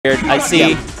I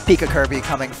see. Pika Kirby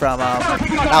coming from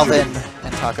Alvin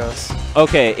and Tacos.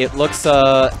 Okay, it looks.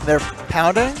 They're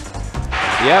pounding?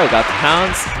 Yeah, we got the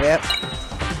pounds. Yep.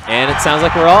 And it sounds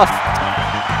like we're off.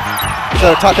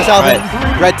 So Tacos Alvin,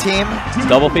 red team.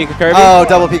 Double Pika Kirby? Oh,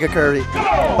 double Pika Kirby.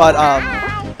 But,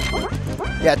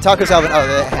 yeah, Tacos Alvin. Oh,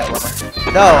 they had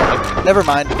one. No, never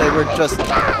mind. They were just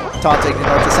taunting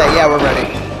to say, yeah, we're ready.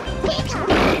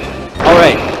 All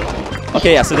right.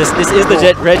 Okay, yeah, so this is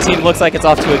the red team. Looks like it's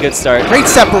off to a good start. Great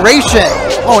separation!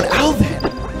 Oh, and Alvin!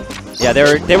 Yeah,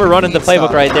 they were running the playbook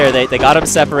right there. They got him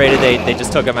separated. They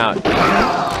just took him out.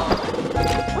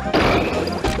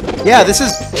 Yeah, this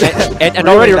is and really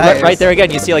already nice. right there again,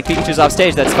 you see like Pikachu's off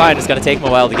stage. That's fine. It's gonna take him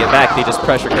a while to get back. They just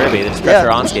pressure Kirby. They just pressure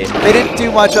Onski. They didn't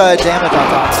do much damage on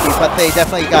Onski, but they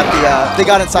definitely got the they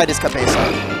got inside his cabeza.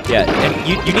 Yeah, and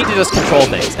you need to just control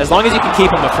things. As long as you can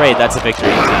keep him afraid, that's a victory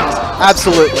in teams.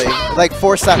 Absolutely, like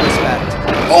force that respect.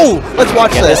 Oh, let's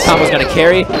watch this. This combo's gonna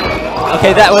carry.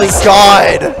 Okay, that was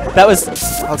that was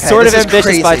sort of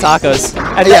ambitious by Tacos,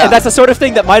 and, and that's the sort of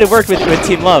thing that might have worked with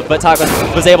Team Love, but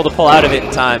Tacos was able to pull out of it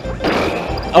in time.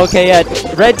 Okay, yeah,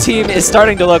 red team is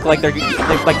starting to look like they're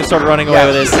sort of running away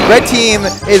with this. Red team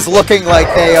is looking like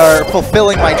they are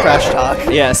fulfilling my trash talk.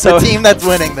 Yeah, so the team that's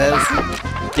winning this.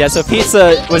 Yeah, so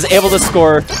Pizza was able to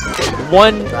score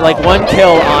one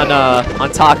kill on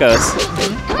Tacos,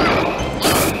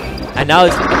 and now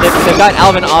they've got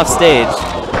Alvin off stage.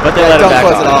 But they let him back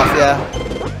close it off, yeah.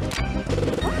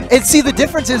 And see, the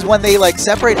difference is when they like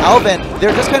separate Alvin,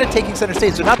 they're just kind of taking center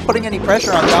stage. They're not putting any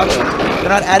pressure on Tacos. They're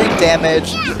not adding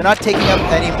damage. They're not taking up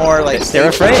any more like. They're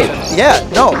afraid. Yeah,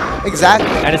 no, exactly.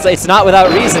 And it's not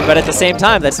without reason, but at the same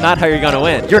time, that's not how you're gonna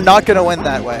win. You're not gonna win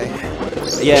that way.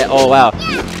 Yeah. Oh wow.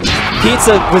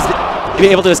 Pizza was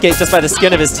able to escape just by the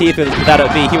skin of his teeth without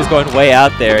a B. He was going way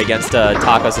out there against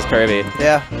Tacos' Kirby.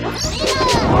 Yeah.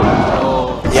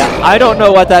 Yeah, I don't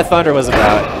know what that thunder was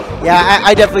about. Yeah,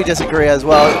 I definitely disagree as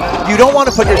well. You don't want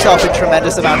to put yourself in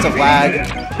tremendous amounts of lag.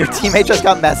 Your teammate just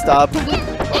got messed up.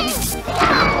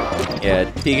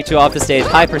 Yeah, Pikachu off the stage,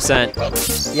 high percent.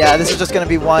 Yeah, this is just going to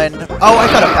be one. Oh, I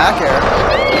got a back air.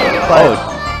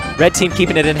 But red team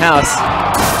keeping it in-house.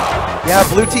 Yeah,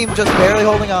 blue team just barely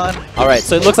holding on. All right,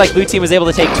 so it looks like blue team was able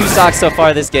to take 2 stocks so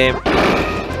far this game.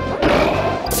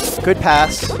 Good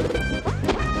pass.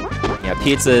 Yeah,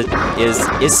 Pizza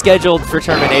is scheduled for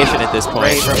termination at this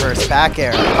point. Great reverse back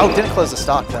air. Oh, didn't close the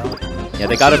stock though. Yeah,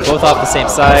 they got it both off the same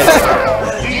side.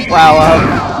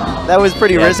 Wow, that was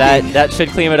pretty risky. That should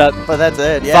clean it up. But that's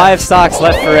it, yeah. 5 stocks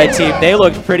left for red team. They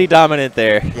looked pretty dominant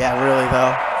there. Yeah, really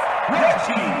though.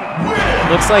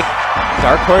 Looks like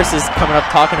Dark Horse is coming up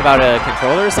talking about a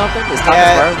controller or something. Is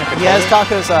Tacos borrowing a controller? He has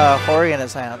Tacos Hori in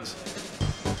his hands.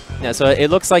 Yeah, so it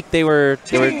looks like they were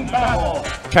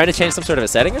trying to change some sort of a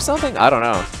setting or something? I don't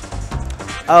know.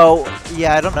 Oh,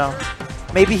 yeah, I don't know.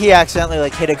 Maybe he accidentally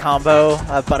like hit a combo,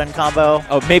 a button combo.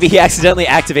 Oh, maybe he accidentally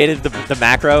activated the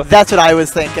macro. That's what I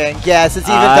was thinking. Yes, it's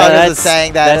even Tacos is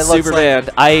saying that. That's super banned.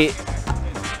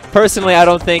 Personally, I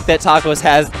don't think that Tacos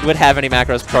would have any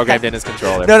macros programmed in his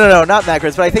controller. No, not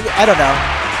macros, but I don't know.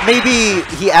 Maybe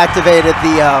he activated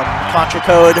the contra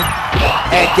code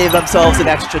and gave themselves an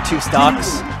extra 2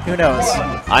 stocks. Who knows?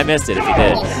 I missed it if he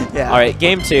did. Yeah. All right,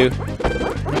 game 2.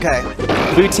 Okay.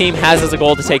 Blue team has as a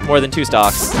goal to take more than 2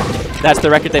 stocks. That's the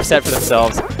record they've set for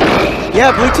themselves.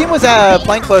 Yeah, blue team was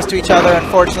playing close to each other.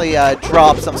 Unfortunately,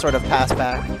 dropped some sort of pass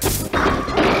back.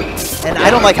 And I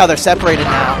don't like how they're separated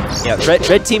now. Yeah,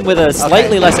 red team with a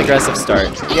slightly less aggressive start.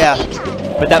 Yeah.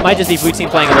 But that might just be blue team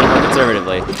playing a little more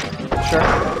conservatively. Sure.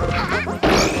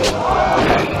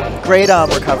 Okay. Great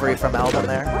recovery from Alvin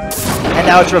there. And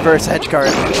now it's reverse edge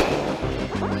guard.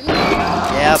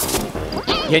 Yep.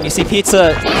 Yeah, and you see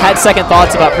Pizza had second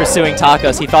thoughts about pursuing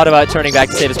Tacos. He thought about turning back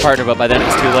to save his partner, but by then it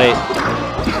was too late.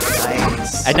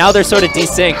 Nice. And now they're sort of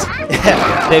desynced.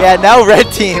 Yeah, now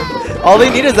red team. All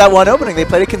they need is that one opening. They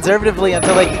played it conservatively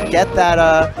until they could get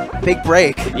that big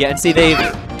break. Yeah, and see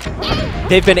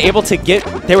they've been able to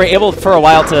they were able for a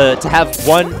while to have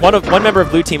one member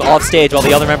of blue team off stage while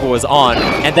the other member was on,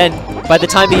 and then by the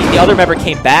time the other member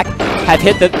came back, had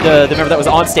hit the member that was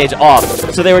on stage off.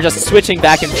 So they were just switching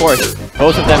back and forth,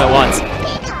 both of them at once.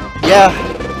 Yeah.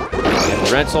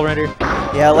 Rental render.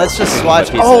 Yeah, let's just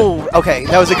watch. Oh, okay,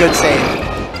 that was a good save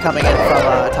coming in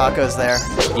from Tacos there.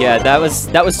 Yeah, that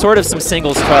was sort of some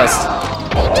singles trust.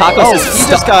 Tacos he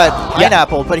just got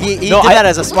pineappled, but he did that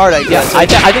as a smart idea. Yeah, I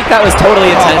think that was totally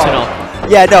intentional.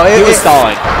 Yeah, no, he was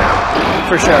stalling.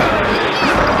 For sure.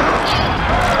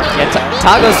 Yeah,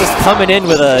 Tacos just coming in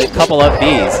with a couple of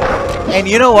Bs. And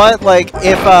you know what? Like,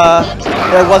 if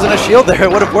there wasn't a shield there,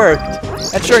 it would have worked.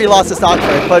 And sure, he lost his stock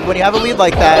trade, but when you have a lead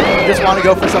like that, you just want to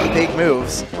go for some big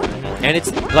moves. And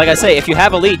it's, like I say, if you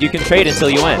have a lead, you can trade until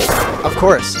you win. Of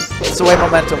course. It's the way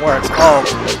momentum works. Oh,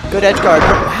 good edge guard.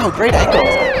 Wow, great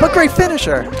angles. But great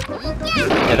finisher.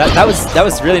 Yeah, that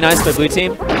was really nice by blue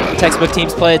team. Textbook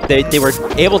teams played. They were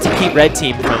able to keep red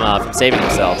team from saving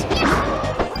themselves.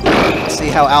 See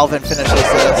how Alvin finishes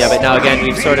this. Yeah, but now again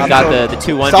we've sort of got the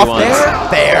 2-1-2-1s. Soft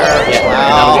there. Yeah.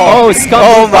 Wow. Oh,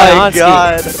 scum by my Onski.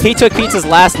 God. He took Pizza's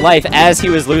last life as he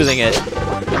was losing it.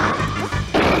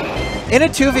 In a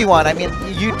 2v1, I mean,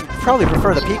 you'd probably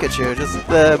prefer the Pikachu, just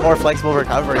the more flexible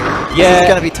recovery. Yeah, It's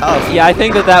going to be tough. Yeah, I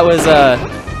think that was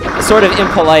sort of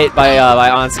impolite by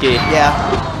Onski. Yeah.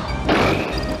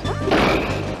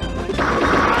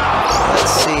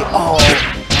 Let's see. Oh.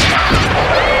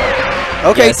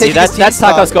 Okay, Yeah, see, that's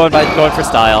Tacos going for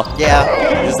style. Yeah.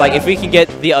 It's like, if we can get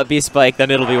the up B spike,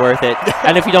 then it'll be worth it.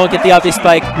 And if we don't get the up B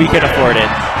spike, we can afford it.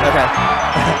 Okay.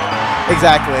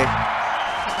 Exactly.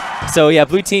 So yeah,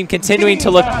 blue team continuing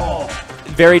to look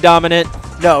very dominant.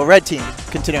 No, red team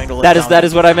continuing to look That dominant.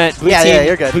 is what I meant. Blue team, yeah,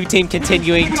 you're good. Blue team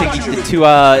continuing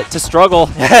to struggle,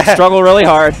 struggle really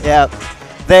hard. Yeah.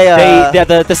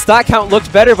 The stock count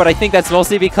looked better, but I think that's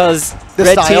mostly because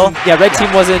red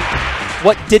team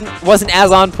wasn't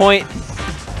as on point.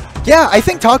 Yeah, I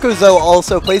think Tacos though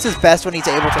also plays his best when he's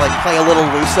able to like play a little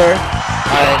looser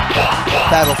on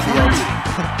Battlefield.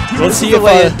 We'll see the if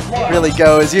way it really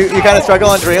goes. You kind of struggle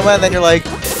on Dreamland, then you're like,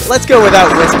 let's go without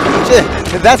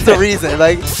Wispy. That's the reason.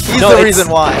 Like he's the reason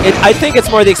why. I think it's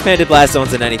more the expanded blast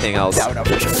zones than anything else. No,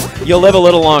 for sure. You'll live a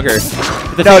little longer.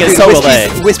 The thing is, so will they.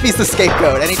 Wispy's the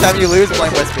scapegoat. Anytime you lose,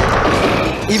 blame Wispy.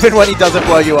 Even when he doesn't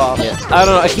blow you off. Yeah. I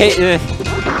don't know.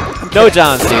 No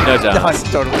Johns, dude. No Johns. No, I'm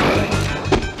totally kidding.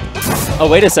 Oh,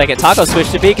 wait a second. Taco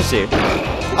switched to Pikachu.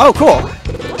 Oh, cool.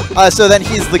 So then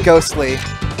he's the ghostly.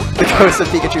 The ghost of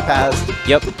Pikachu passed.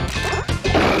 Yep.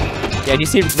 Yeah, and you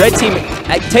see red team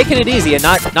taking it easy and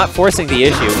not forcing the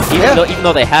issue, even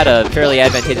though they had a fairly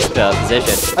advantageous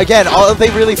position. Again, all they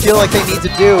really feel like they need to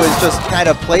do is just kind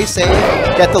of play safe,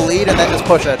 get the lead, and then just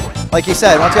push it. Like you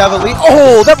said, once you have a lead,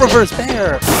 oh, that reverse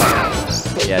bear!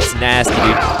 Yeah, it's nasty,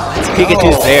 dude.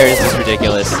 Pikachu's bear is just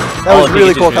ridiculous. That was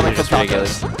really cool coming from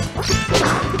Tacos.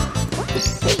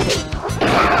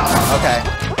 Okay.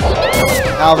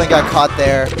 Alvin got caught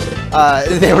there.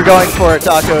 They were going for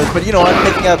Tacos, but you know what?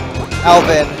 Picking up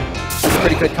Alvin is a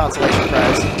pretty good consolation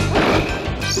prize.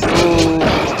 Ooh,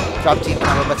 drop team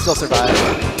combo, but still survived.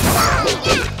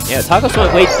 Yeah, Tacos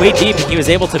went way deep, and he was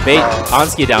able to bait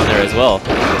Onski down there as well.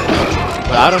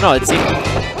 But I don't know, it seemed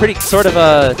pretty sort of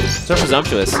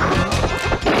presumptuous.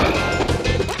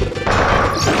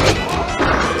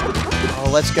 Oh,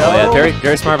 let's go. Oh, yeah,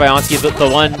 very smart by Onski. The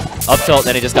one up tilt,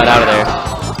 then he just got out of there.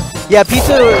 Yeah,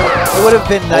 Pizza, it would have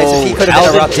been nice if he could have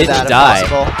interrupted that if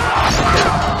possible.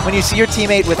 When you see your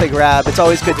teammate with a grab, it's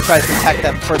always good to try to protect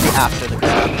them for the after the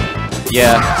grab.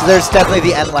 Yeah. So there's definitely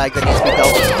the end lag that needs to be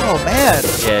dealt with. Oh, man.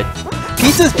 Yeah.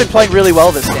 Pizza's been playing really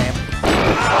well this game.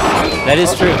 That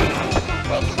is true.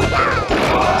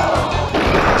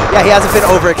 Yeah, he hasn't been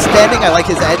overextending. I like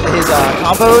his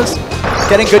combos.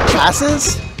 Getting good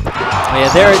passes. Oh,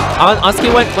 yeah,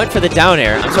 Onski went for the down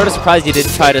air. I'm sort of surprised he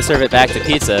didn't try to serve it back to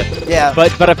Pizza. Yeah.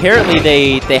 But apparently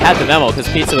they had the memo because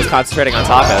Pizza was concentrating on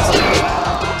Tacos.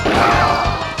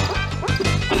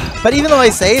 But even though I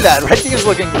say that, Red Team is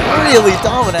looking really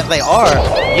dominant. They are.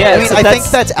 Yeah, I mean, I think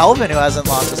that's Alvin who hasn't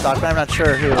lost a stock, but I'm not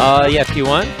sure who. Yeah,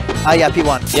 P1? Yeah,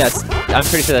 P1. Yes, I'm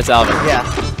pretty sure that's Alvin. Yeah.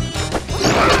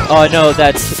 Oh, no,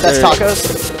 that's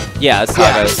Tacos? Yeah, it's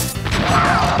Tacos.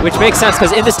 Yeah. Which makes sense,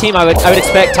 because in this team, I would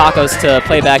expect Tacos to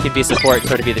play back and be support and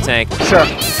sort of be the tank. Sure.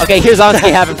 Okay, here's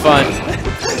Onski having fun.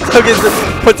 Okay, so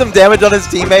put some damage on his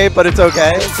teammate, but it's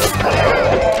okay.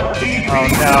 Oh,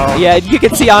 no. Yeah, you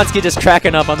can see Onski just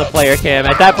cracking up on the player cam.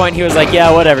 At that point, he was like, yeah,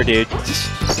 whatever, dude.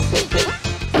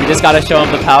 We just got to show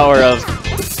him the power of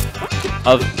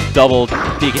double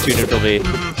Pikachu neutral B.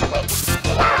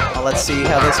 Well, let's see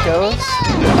how this goes.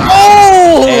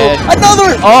 Oh! And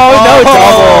another! Oh, no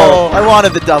double! I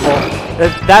wanted the double.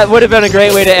 That would have been a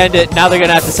great way to end it. Now they're going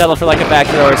to have to settle for like a back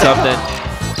throw or something.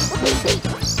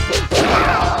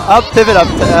 Up, pivot up,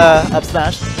 up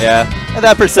smash. Yeah. And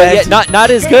that percent. So, yeah, not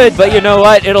as good, but you know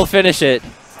what? It'll finish it.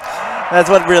 That's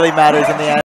what really matters in the end.